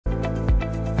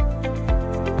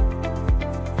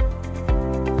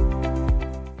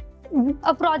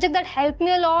A project that helped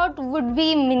me a lot would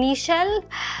be Mini Shell,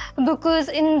 because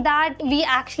in that we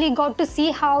actually got to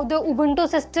see how the Ubuntu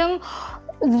system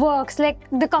works, like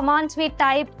the commands we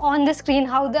type on the screen,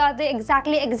 how are they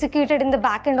exactly executed in the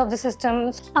back end of the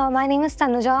system. My name is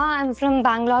Tanuja. I'm from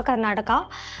Bangalore, Karnataka.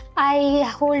 I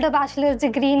hold a bachelor's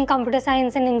degree in computer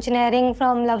science and engineering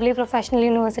from Lovely Professional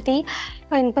University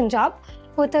in Punjab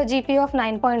with a GPA of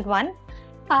 9.1.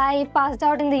 I passed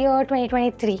out in the year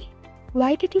 2023.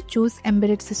 Why did you choose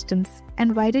embedded systems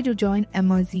and why did you join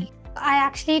Emertxe? I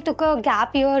actually took a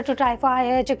gap year to try for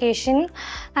higher education,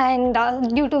 and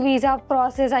due to visa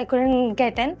process I couldn't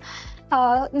get in,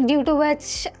 due to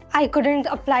which I couldn't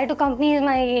apply to companies.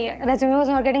 My resume was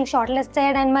not getting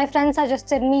shortlisted, and my friend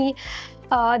suggested me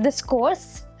this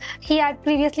course. He had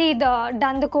previously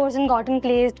done the course and gotten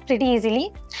placed pretty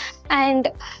easily, and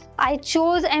I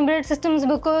chose embedded systems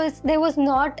because there was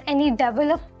not any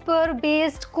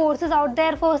developer-based courses out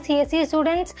there for CSE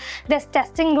students. There's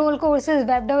testing role courses,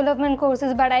 web development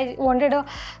courses, but I wanted a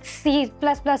C++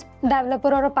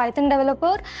 developer or a Python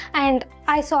developer, and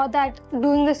I saw that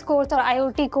doing this course or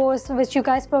IoT course, which you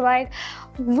guys provide,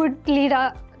 would lead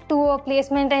to a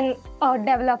placement and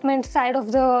development side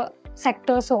of the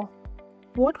sector. So,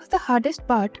 what was the hardest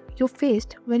part you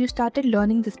faced when you started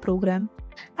learning this program?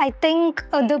 I think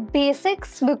the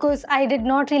basics, because I did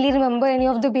not really remember any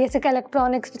of the basic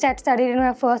electronics which I had studied in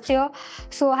my first year.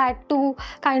 So I had to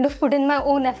kind of put in my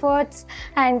own efforts,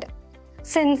 and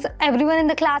since everyone in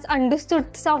the class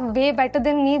understood stuff way better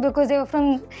than me because they were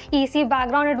from EC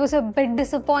background, it was a bit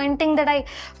disappointing that I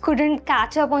couldn't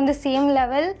catch up on the same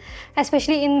level,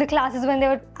 especially in the classes when they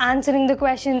were answering the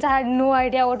questions. I had no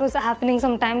idea what was happening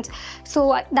sometimes.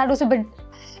 So that was a bit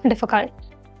difficult.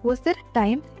 Was there a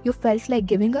time you felt like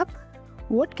giving up?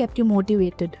 What kept you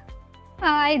motivated?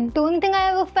 I don't think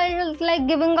I ever felt like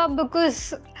giving up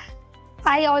because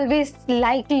I always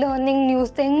liked learning new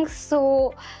things.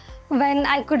 So when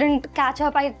I couldn't catch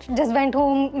up, I just went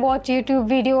home, watched YouTube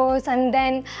videos, and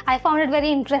then I found it very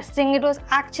interesting. It was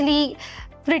actually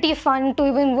pretty fun to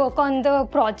even work on the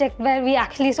project where we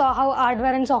actually saw how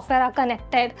hardware and software are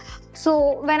connected.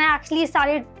 So when I actually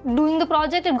started doing the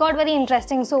project, it got very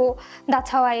interesting. So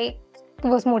that's how I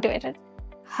was motivated.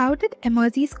 How did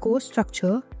Emertxe's course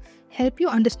structure help you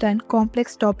understand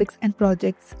complex topics and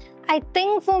projects? I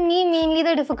think for me, mainly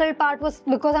the difficult part was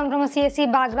because I'm from a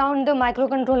CSE background, the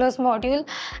microcontrollers module.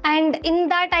 And in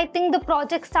that, I think the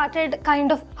project started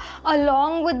kind of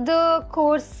along with the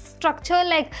course structure.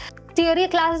 Like theory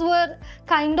classes were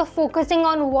kind of focusing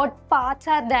on what parts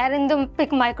are there in the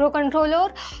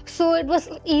microcontroller. So it was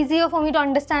easier for me to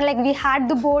understand. Like we had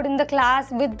the board in the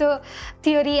class with the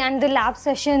theory and the lab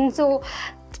session. So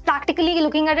practically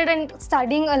looking at it and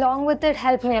studying along with it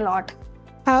helped me a lot.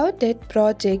 How did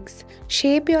projects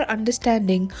shape your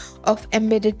understanding of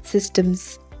embedded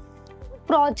systems?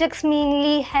 Projects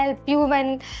mainly help you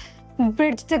when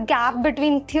bridge the gap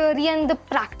between theory and the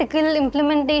practical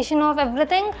implementation of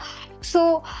everything.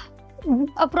 So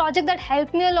a project that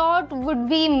helped me a lot would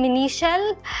be Mini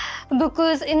Shell,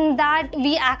 because in that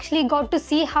we actually got to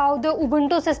see how the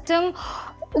Ubuntu system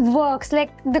works,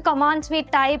 like the commands we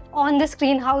type on the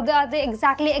screen, how are they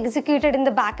exactly executed in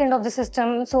the back end of the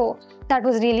system. So that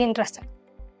was really interesting.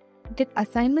 Did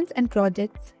assignments and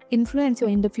projects influence your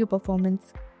interview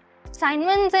performance?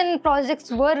 Assignments and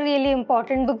projects were really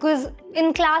important because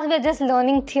in class we're just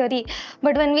learning theory,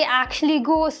 but when we actually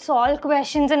go solve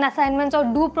questions and assignments or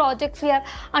do projects, we are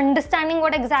understanding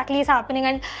what exactly is happening.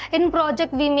 And in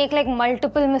project we make like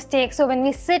multiple mistakes, so when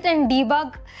we sit and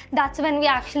debug, that's when we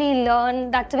actually learn,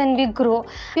 that's when we grow.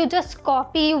 If you just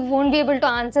copy, you won't be able to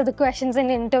answer the questions in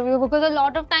interview, because a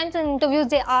lot of times in interviews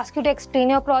they ask you to explain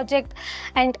your project,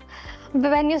 and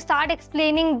when you start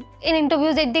explaining in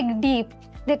interviews they dig deep.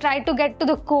 They try to get to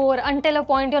the core until a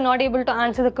point you're not able to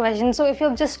answer the question. So if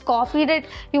you've just copied it,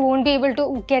 you won't be able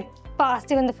to get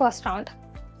past even the first round.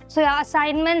 So yeah,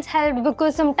 assignments help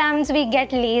because sometimes we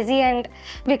get lazy and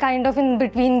we kind of in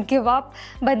between give up.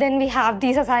 But then we have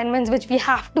these assignments which we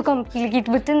have to complete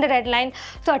within the deadline.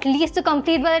 So at least to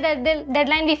complete by the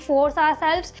deadline, we force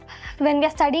ourselves. When we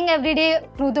are studying every day,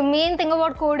 the main thing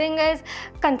about coding is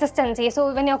consistency.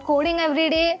 So when you're coding every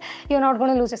day, you're not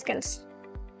going to lose your skills.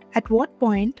 At what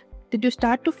point did you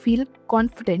start to feel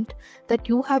confident that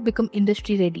you have become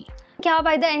industry ready? Yeah,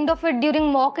 by the end of it, during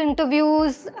mock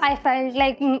interviews, I felt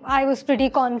like I was pretty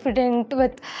confident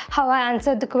with how I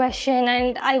answered the question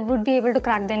and I would be able to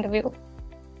crack the interview.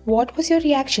 What was your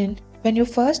reaction when you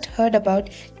first heard about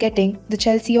getting the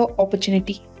Chelsio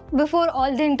opportunity? Before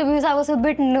all the interviews, I was a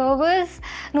bit nervous.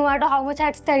 No matter how much I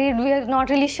had studied, we were not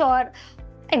really sure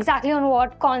exactly on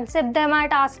what concept they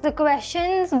might ask the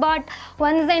questions, but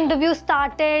once the interview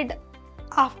started,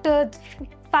 after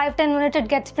 5-10 minutes, it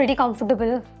gets pretty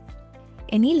comfortable.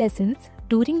 Any lessons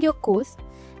during your course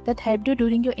that helped you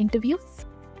during your interviews?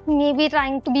 Maybe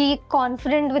trying to be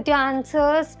confident with your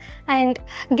answers and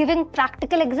giving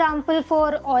practical example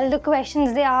for all the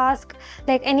questions they ask,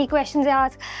 like any questions they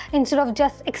ask, instead of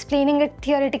just explaining it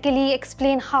theoretically,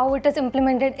 explain how it is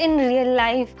implemented in real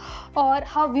life or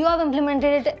how you have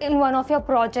implemented it in one of your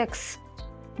projects.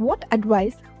 What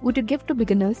advice would you give to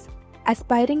beginners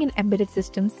aspiring in embedded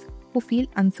systems who feel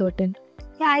uncertain?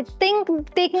 Yeah, I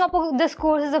think taking up this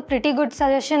course is a pretty good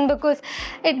suggestion because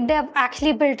they've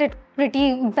actually built it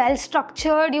pretty well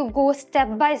structured. You go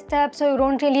step by step, so you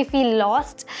don't really feel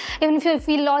lost. Even if you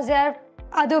feel lost, there are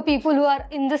other people who are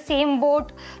in the same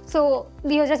boat, so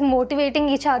you're just motivating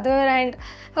each other, and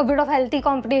a bit of healthy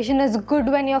competition is good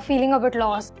when you're feeling a bit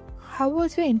lost. How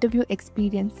was your interview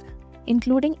experience,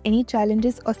 including any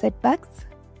challenges or setbacks?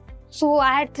 So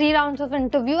I had 3 rounds of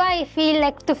interview. I feel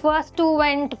like the first 2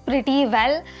 went pretty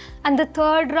well, and the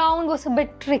third round was a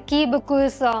bit tricky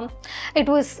because it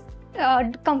was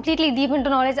completely deep into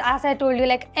knowledge. As I told you,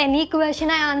 like any question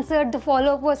I answered, the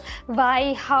follow-up was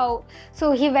why, how.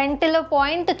 So he went till a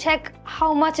point to check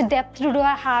how much depth do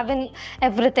I have in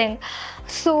everything.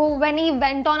 So when he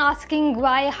went on asking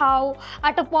why, how,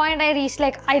 at a point I reached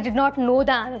like I did not know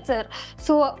the answer.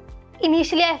 So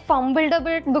initially I fumbled a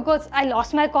bit because I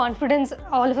lost my confidence.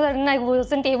 All of a sudden I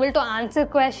wasn't able to answer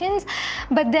questions.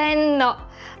 But then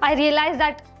I realized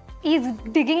that he's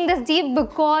digging this deep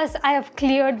because I have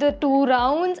cleared the 2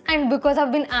 rounds and because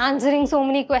I've been answering so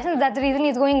many questions. That's the reason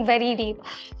he's going very deep.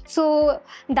 So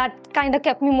that kind of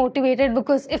kept me motivated,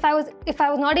 because if I was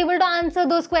not able to answer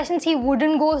those questions, he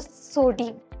wouldn't go so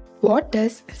deep. What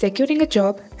does securing a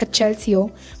job at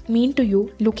Chelsio mean to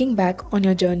you looking back on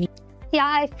your journey? Yeah,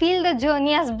 I feel the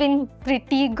journey has been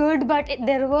pretty good, but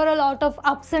there were a lot of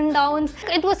ups and downs.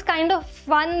 It was kind of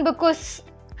fun because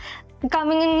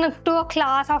coming into a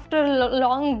class after a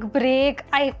long break,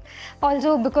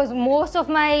 because most of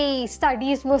my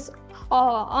studies was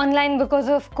online because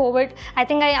of COVID. I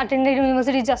think I attended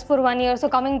university just for 1 year, so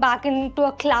coming back into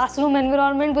a classroom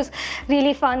environment was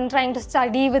really fun, trying to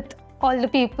study with all the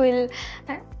people.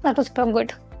 That was pretty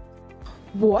good.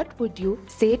 What would you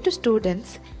say to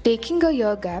students taking a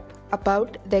year gap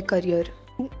about their career?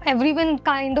 Everyone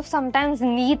kind of sometimes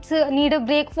need a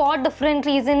break for different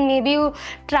reason. Maybe you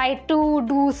tried to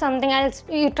do something else,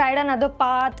 you tried another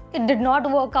path, it did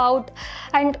not work out,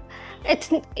 and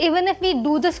it's even if we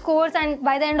do this course and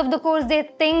by the end of the course they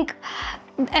think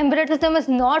embedded system is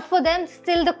not for them,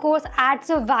 still the course adds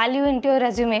a value into your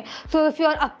resume. So if you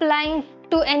are applying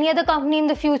to any other company in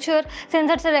the future,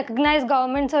 since it's a recognized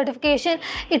government certification,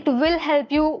 it will help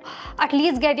you at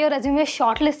least get your resume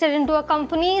shortlisted into a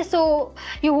company, so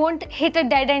you won't hit a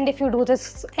dead end if you do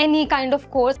this any kind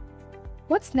of course.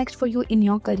 What's next for you in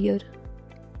your career?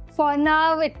 For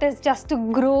now, it is just to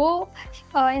grow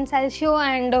in Chelsio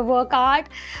and work hard,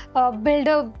 build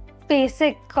a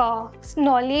basic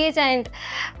knowledge and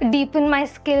deepen my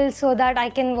skills so that I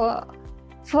can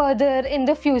further in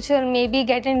the future maybe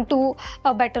get into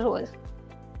a better role.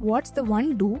 What's the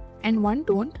one do and one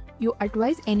don't you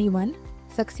advise anyone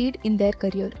succeed in their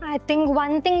career? I think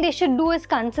one thing they should do is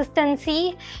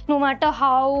consistency. No matter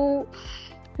how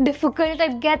difficult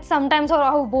it gets sometimes or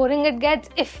how boring it gets,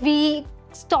 if we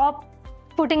stop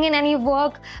putting in any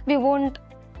work, we won't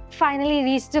finally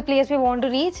reach the place we want to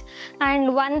reach.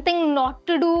 And one thing not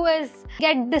to do is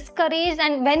get discouraged,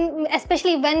 and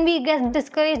especially when we get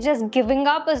discouraged, just giving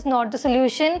up is not the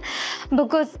solution,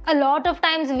 because a lot of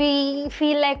times we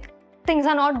feel like things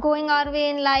are not going our way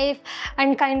in life,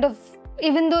 and kind of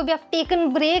even though we have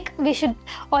taken break, we should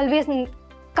always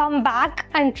come back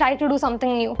and try to do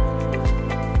something new.